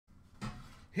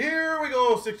Here we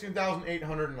go,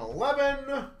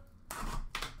 16,811.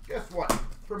 Guess what?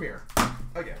 Premiere.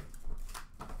 Again.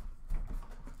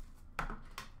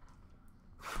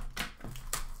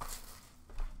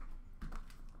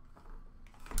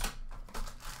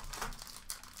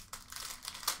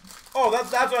 Oh,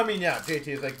 that's what I mean, yeah, JT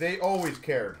is like, they always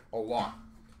cared a lot.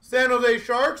 San Jose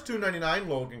Sharks, $2.99,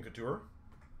 Logan Couture.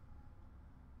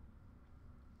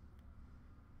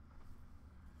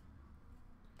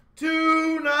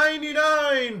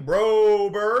 $2.99,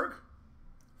 Broberg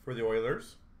for the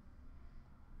Oilers.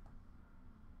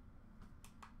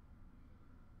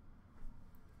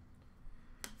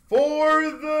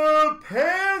 For the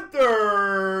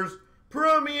Panthers,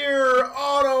 Premier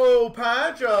Auto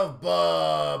Patch of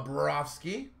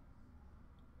Bobrovsky.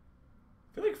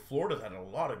 I feel like Florida's had a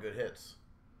lot of good hits.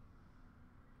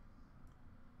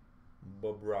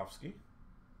 Bobrovsky.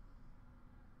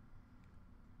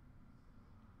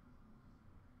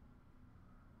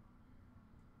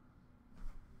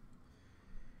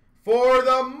 For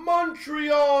the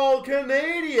Montreal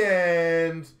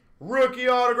Canadiens, rookie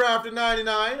autograph to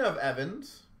 99 of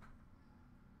Evans.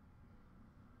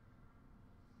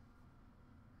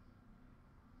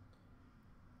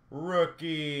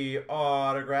 Rookie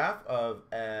autograph of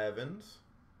Evans.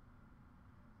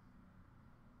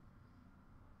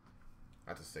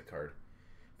 That's a sick card.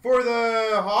 For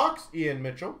the Hawks, Ian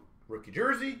Mitchell, rookie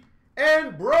jersey.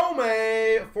 And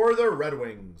Brome for the Red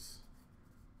Wings.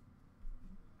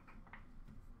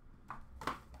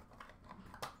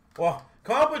 Well,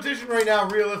 competition right now,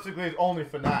 realistically, is only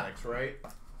Fanatics, right?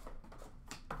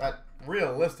 That,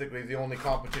 realistically, is the only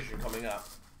competition coming up.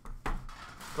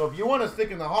 So if you want to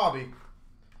stick in the hobby,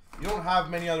 you don't have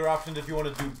many other options if you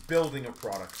want to do building of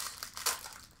products.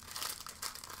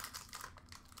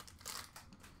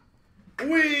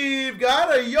 We've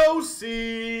got a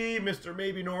Yossi, Mr.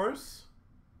 Maybe Norris,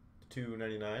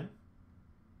 $2.99.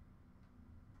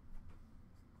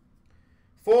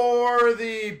 For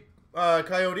the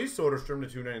Coyotes, Soderstrom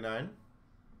to $2.99.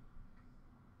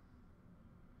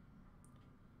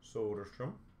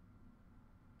 Soderstrom.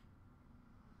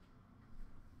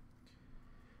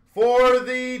 For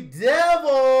the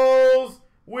Devils,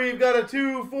 we've got a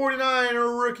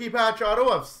 $2.49 rookie patch auto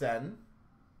of Sen.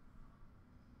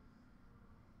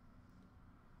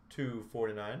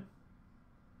 $2.49.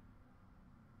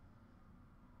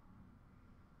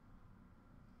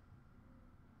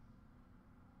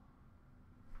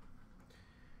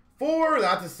 For,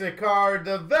 that's a sick card,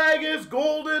 the Vegas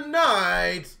Golden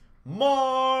Knights,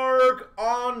 Marc-Andre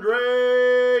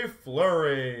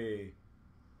Fleury.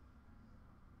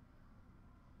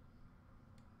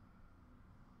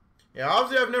 Yeah,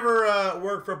 obviously I've never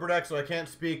worked for Burdeck, so I can't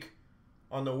speak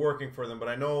on the working for them. But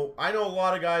I know a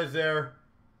lot of guys there,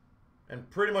 and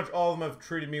pretty much all of them have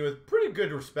treated me with pretty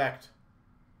good respect.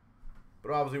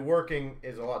 But obviously working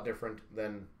is a lot different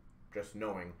than just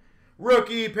knowing.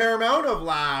 Rookie Paramount of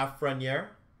Lafreniere.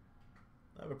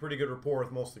 I have a pretty good rapport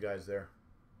with most of the guys there.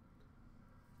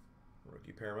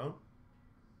 Rookie Paramount.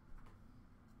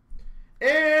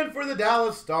 And for the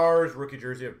Dallas Stars, rookie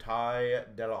jersey of Ty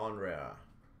Dellandrea.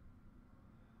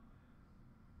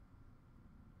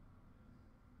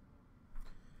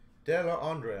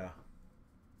 Dellandrea.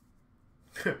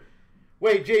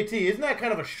 Wait, JT, isn't that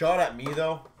kind of a shot at me,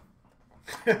 though?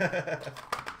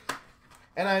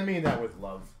 And I mean that with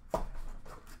love.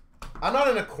 I'm not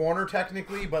in a corner,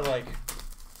 technically, but, like,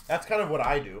 that's kind of what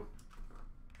I do.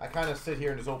 I kind of sit here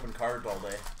and just open cards all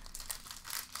day.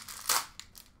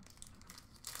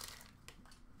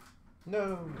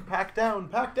 No, pack down,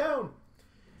 pack down.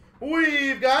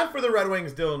 We've got for the Red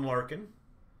Wings, Dylan Larkin.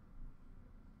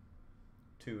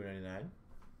 $2.99.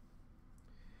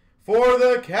 For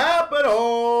the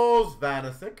Capitals,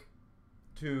 Vanisic.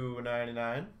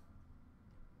 $2.99.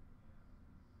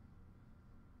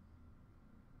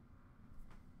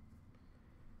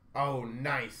 Oh,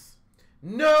 nice.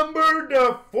 Number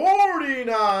to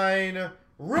 49,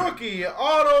 rookie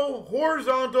auto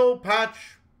horizontal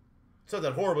patch. Said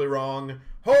that horribly wrong.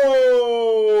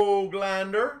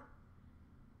 Hoglander.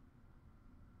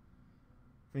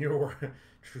 You're a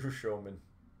true showman.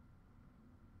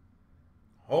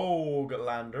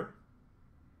 Hoglander.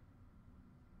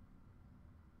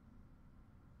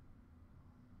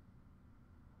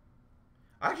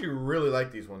 I actually really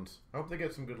like these ones. I hope they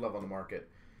get some good love on the market.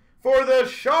 For the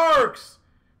Sharks,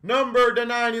 number to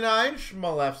 99,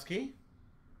 Chmelevski.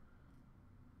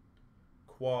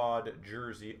 Quad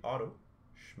jersey auto,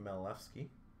 Chmelevski.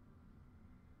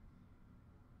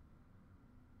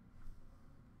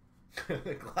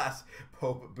 Glass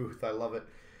Pope Booth, I love it.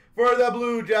 For the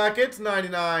Blue Jackets,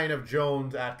 99 of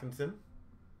Jones Atkinson.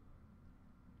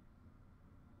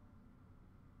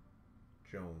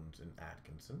 Jones and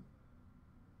Atkinson.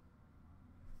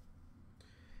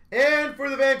 And for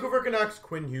the Vancouver Canucks,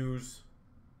 Quinn Hughes.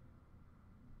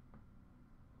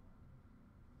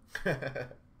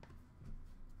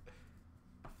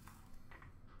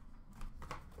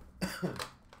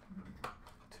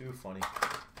 Too funny.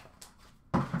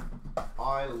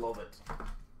 I love it.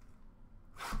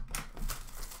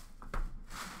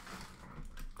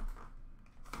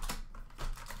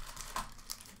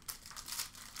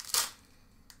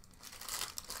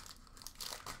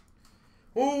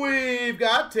 We've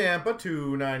got Tampa,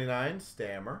 $2.99,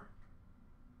 Stammer.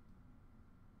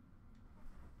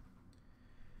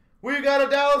 We've got a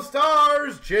Dallas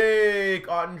Stars, Jake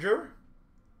Ottinger,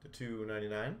 to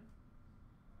 $2.99.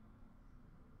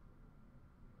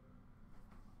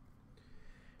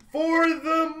 For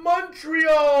the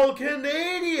Montreal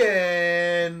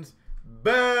Canadiens,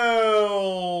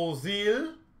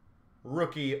 Belzile,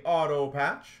 rookie auto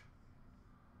patch.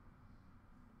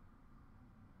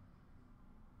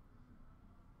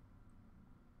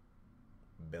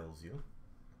 Belzile.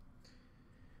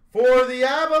 For the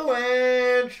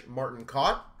Avalanche, Martin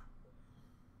Cott.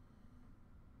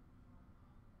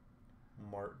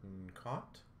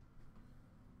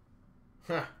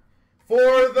 Huh.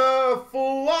 For the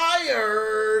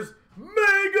Flyers,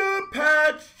 mega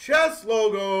patch chest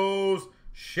logos,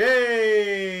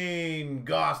 Shane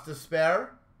Gostisbehere.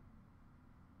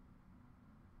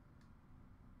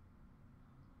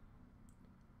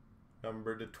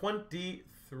 Number to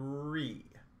 23,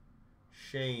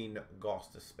 Shane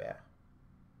Gostisbehere.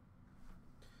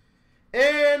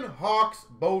 And Hawks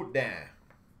Baudin.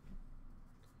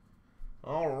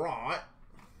 All right.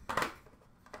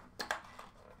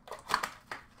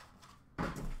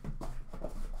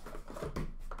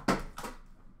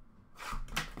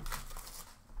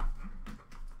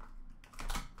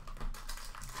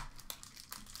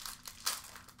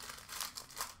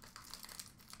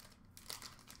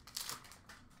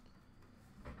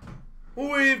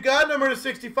 We've got number to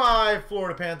 65,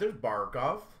 Florida Panthers,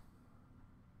 Barkov.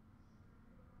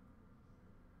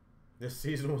 This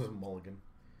season was a mulligan.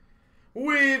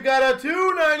 We've got a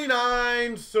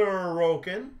 $2.99,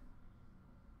 Sorokin.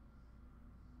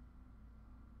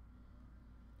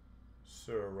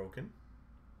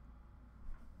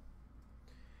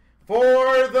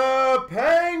 For the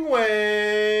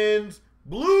Penguins,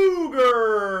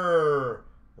 Blueger,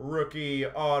 rookie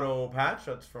auto patch.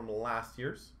 That's from last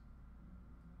year's.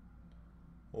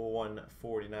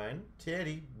 149,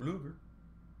 Teddy Blueger.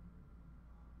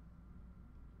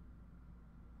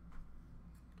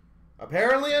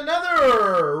 Apparently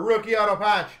another rookie auto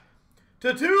patch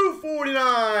to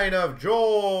 249 of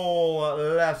Joel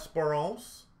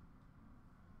L'Esperance.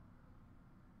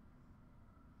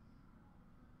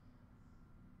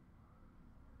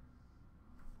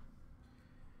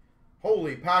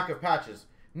 Holy pack of patches.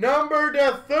 Number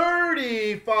to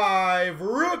 35,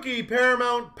 rookie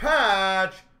Paramount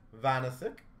patch,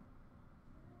 Vanecek.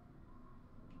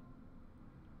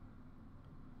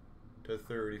 To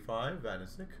 35,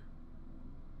 Vanecek.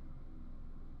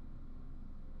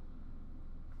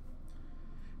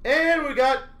 And we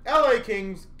got LA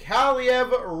Kings,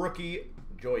 Kaliev, rookie,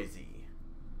 Joyzy.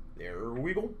 There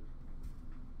we go.